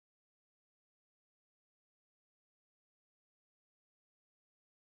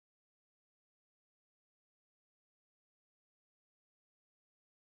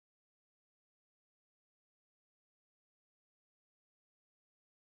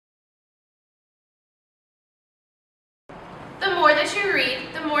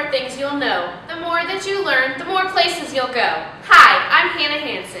more things you'll know. The more that you learn, the more places you'll go. Hi, I'm Hannah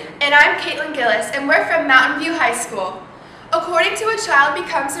Hansen. And I'm Caitlin Gillis, and we're from Mountain View High School. According to A Child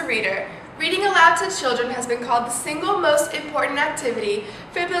Becomes a Reader, reading aloud to children has been called the single most important activity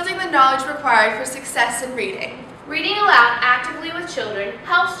for building the knowledge required for success in reading. Reading aloud actively with children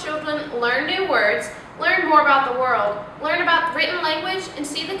helps children learn new words, learn more about the world, learn about written language, and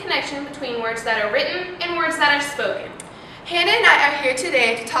see the connection between words that are written and words that are spoken. Hannah and I are here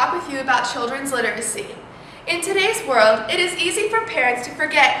today to talk with you about children's literacy. In today's world, it is easy for parents to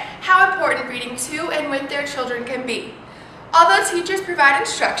forget how important reading to and with their children can be. Although teachers provide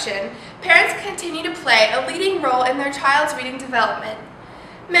instruction, parents continue to play a leading role in their child's reading development.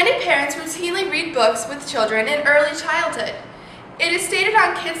 Many parents routinely read books with children in early childhood. It is stated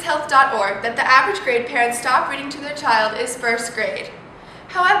on kidshealth.org that the average grade parents stop reading to their child is first grade.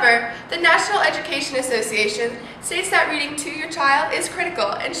 However, the National Education Association states that reading to your child is critical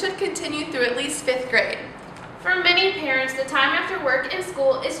and should continue through at least 5th grade. For many parents, the time after work and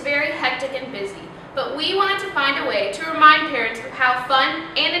school is very hectic and busy, but we wanted to find a way to remind parents of how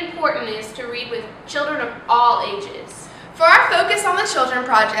fun and important it is to read with children of all ages. For our Focus on the Children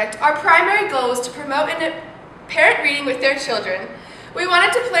project, our primary goal was to promote parent reading with their children. We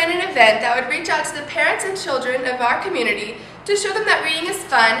wanted to plan an event that would reach out to the parents and children of our community to show them that reading is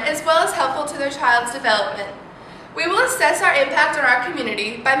fun as well as helpful to their child's development. We will assess our impact on our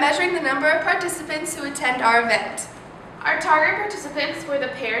community by measuring the number of participants who attend our event. Our target participants were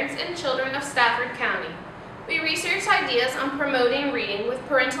the parents and children of Stafford County. We researched ideas on promoting reading with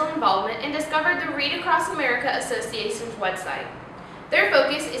parental involvement and discovered the Read Across America Association's website. Their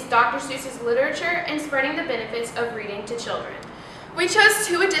focus is Dr. Seuss's literature and spreading the benefits of reading to children. We chose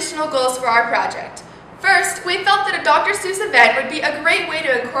 2 additional goals for our project. First, we felt that a Dr. Seuss event would be a great way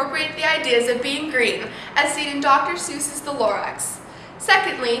to incorporate the ideas of being green, as seen in Dr. Seuss's The Lorax.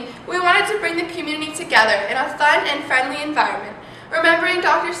 Secondly, we wanted to bring the community together in a fun and friendly environment, remembering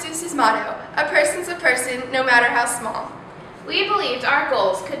Dr. Seuss's motto, "A person's a person, no matter how small." We believed our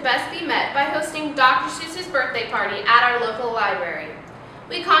goals could best be met by hosting Dr. Seuss's birthday party at our local library.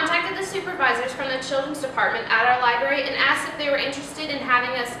 We contacted the supervisors from the children's department at our library and asked if they were interested in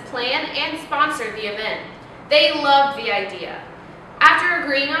having us plan and sponsor the event. They loved the idea. After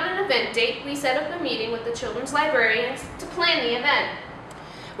agreeing on an event date, we set up a meeting with the children's librarians to plan the event.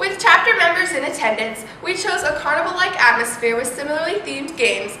 With chapter members in attendance, we chose a carnival-like atmosphere with similarly themed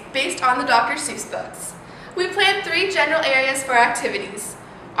games based on the Dr. Seuss books. We planned 3 general areas for activities: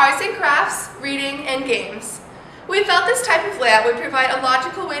 arts and crafts, reading, and games. We felt this type of layout would provide a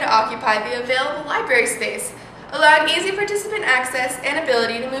logical way to occupy the available library space, allowing easy participant access and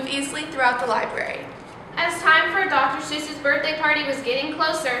ability to move easily throughout the library. As time for Dr. Seuss's birthday party was getting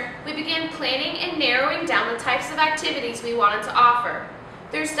closer, we began planning and narrowing down the types of activities we wanted to offer.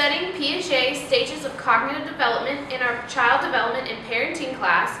 Through studying Piaget's stages of cognitive development in our child development and parenting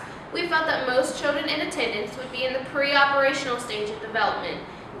class, we felt that most children in attendance would be in the pre-operational stage of development,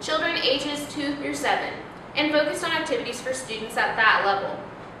 children ages 2 through 7, and focused on activities for students at that level.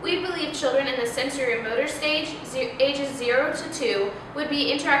 We believe children in the sensory and motor stage, ages 0 to 2, would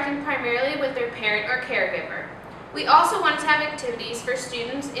be interacting primarily with their parent or caregiver. We also wanted to have activities for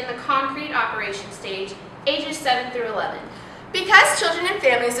students in the concrete operation stage, ages 7 through 11. Because children and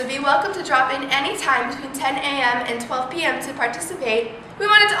families would be welcome to drop in any time between 10 a.m. and 12 p.m. to participate, we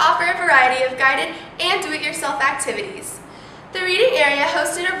wanted to offer a variety of guided and do-it-yourself activities. The reading area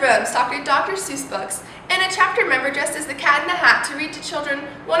hosted a room stocked with Dr. Seuss books, and a chapter member dressed as the Cat in the Hat to read to children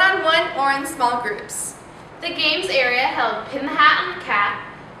one-on-one or in small groups. The games area held Pin the Hat on the Cat,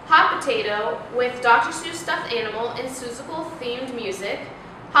 Hot Potato with Dr. Seuss stuffed animal and Seussical-themed music,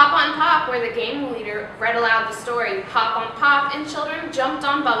 Hop on Pop, where the game leader read aloud the story Hop on Pop, and children jumped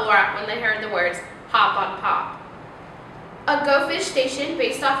on bubble wrap when they heard the words Hop on Pop. A Go Fish station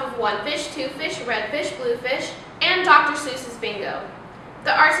based off of One Fish, Two Fish, Red Fish, Blue Fish, and Dr. Seuss's Bingo.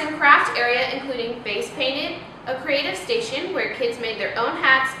 The arts and crafts area including face painted, a creative station where kids made their own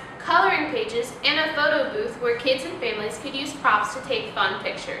hats, coloring pages, and a photo booth where kids and families could use props to take fun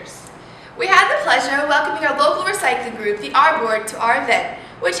pictures. We had the pleasure of welcoming our local recycling group, the R Board, to our event,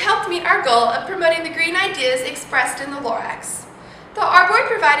 which helped meet our goal of promoting the green ideas expressed in the Lorax. The R Board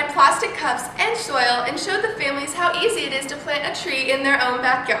provided plastic cups and soil and showed the families how easy it is to plant a tree in their own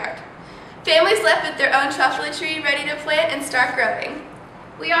backyard. Families left with their own truffle tree ready to plant and start growing.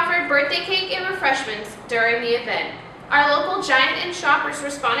 We offered birthday cake and refreshments during the event. Our local Giant and shoppers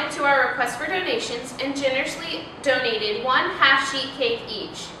responded to our request for donations and generously donated 1 half-sheet cake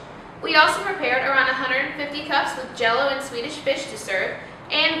each. We also prepared around 150 cups with Jell-O and Swedish fish to serve,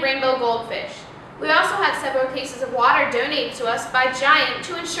 and rainbow goldfish. We also had several cases of water donated to us by Giant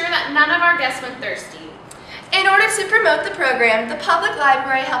to ensure that none of our guests went thirsty. In order to promote the program, the public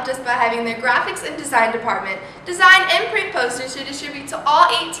library helped us by having their graphics and design department design and print posters to distribute to all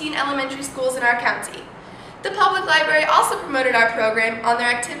 18 elementary schools in our county. The public library also promoted our program on their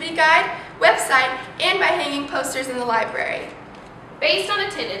activity guide, website, and by hanging posters in the library. Based on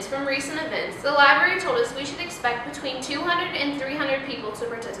attendance from recent events, the library told us we should expect between 200 and 300 people to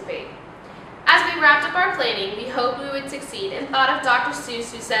participate. As we wrapped up our planning, we hoped we would succeed and thought of Dr.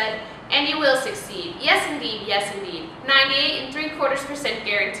 Seuss, who said, "And you will succeed. Yes indeed, yes indeed. 98 3/4%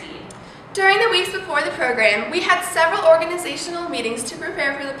 guaranteed." During the weeks before the program, we had several organizational meetings to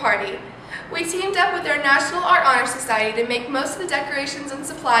prepare for the party. We teamed up with our National Art Honor Society to make most of the decorations and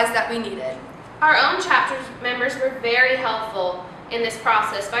supplies that we needed. Our own chapter members were very helpful in this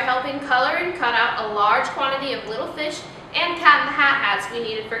process by helping color and cut out a large quantity of little fish and cat in the hat hats we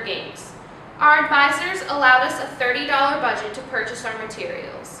needed for games. Our advisors allowed us a $30 budget to purchase our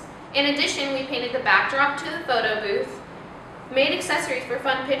materials. In addition, we painted the backdrop to the photo booth, made accessories for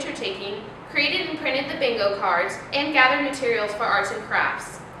fun picture taking, created and printed the bingo cards, and gathered materials for arts and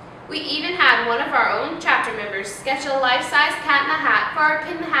crafts. We even had one of our own chapter members sketch a life-size cat in a hat for our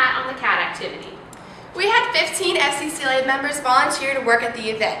pin the hat on the cat activity. We had 15 FCCLA members volunteer to work at the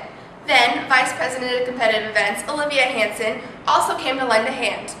event. Then, Vice President of Competitive Events, Olivia Hansen, also came to lend a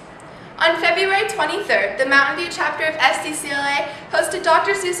hand. On February 23rd, the Mountain View chapter of FCCLA hosted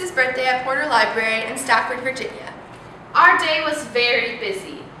Dr. Seuss's birthday at Porter Library in Stafford, Virginia. Our day was very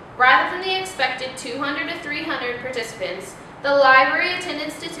busy. Rather than the expected 200 to 300 participants, the library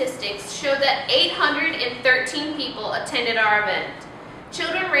attendance statistics showed that 813 people attended our event.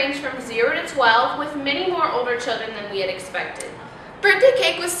 Children ranged from 0 to 12, with many more older children than we had expected. Birthday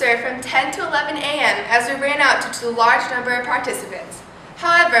cake was served from 10 to 11 a.m. as we ran out due to the large number of participants.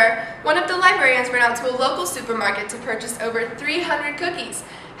 However, one of the librarians ran out to a local supermarket to purchase over 300 cookies,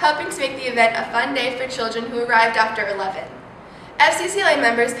 helping to make the event a fun day for children who arrived after 11. FCCLA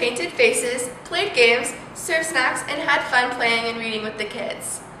members painted faces, played games, served snacks, and had fun playing and reading with the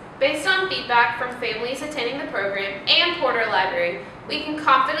kids. Based on feedback from families attending the program and Porter Library, we can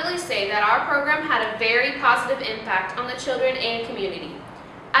confidently say that our program had a very positive impact on the children and community.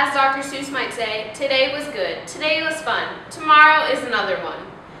 As Dr. Seuss might say, today was good, today was fun, tomorrow is another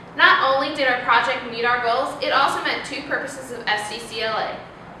one. Not only did our project meet our goals, it also met two purposes of FCCLA.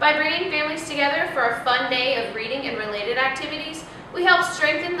 By bringing families together for a fun day of reading and related activities, we help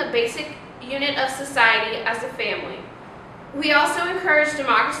strengthen the basic unit of society as a family. We also encourage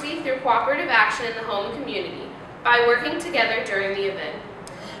democracy through cooperative action in the home and community by working together during the event.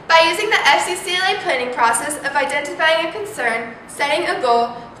 By using the FCCLA planning process of identifying a concern, setting a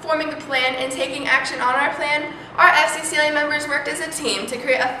goal, forming a plan, and taking action on our plan, our FCCLA members worked as a team to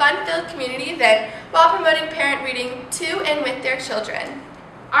create a fun-filled community event while promoting parent reading to and with their children.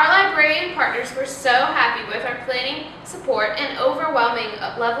 Our librarian partners were so happy with our planning, support, and overwhelming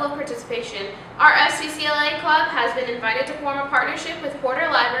level of participation. Our FCCLA club has been invited to form a partnership with Porter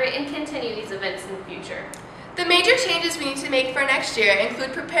Library and continue these events in the future. The major changes we need to make for next year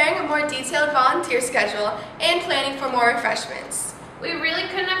include preparing a more detailed volunteer schedule and planning for more refreshments. We really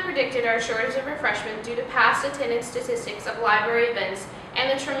couldn't have predicted our shortage of refreshment due to past attendance statistics of library events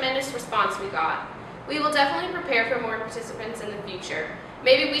and the tremendous response we got. We will definitely prepare for more participants in the future.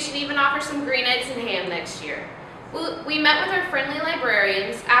 Maybe we should even offer some green eggs and ham next year. We met with our friendly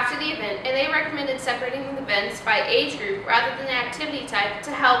librarians after the event, and they recommended separating the events by age group rather than the activity type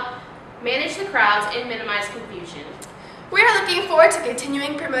to help manage the crowds and minimize confusion. We are looking forward to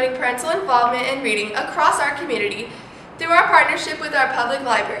continuing promoting parental involvement in reading across our community through our partnership with our public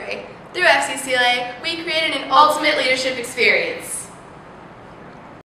library. Through FCCLA, we created an ultimate leadership experience.